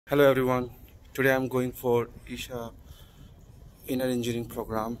Hello everyone. Today I'm going for Isha inner engineering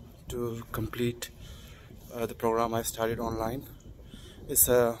program to complete the program I started online. It was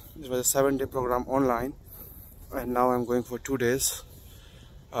a 7-day program online, and now I'm going for 2 days.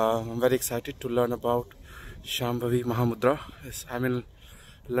 I'm very excited to learn about Shambhavi Mahamudra. I'm in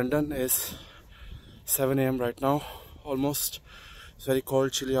London. It's 7 a.m. right now, almost. It's very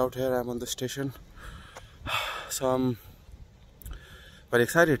cold, chilly out here. I'm on the station, so I'm very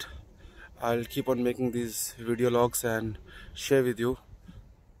excited. I'll keep on making these video logs and share with you.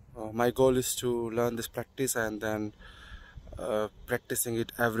 My goal is to learn this practice and then practicing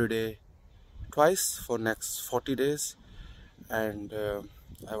it every day twice for next 40 days, and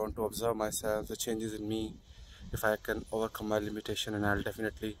I want to observe myself, the changes in me, if I can overcome my limitation, and I'll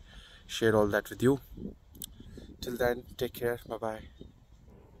definitely share all that with you. Till then, take care. Bye bye.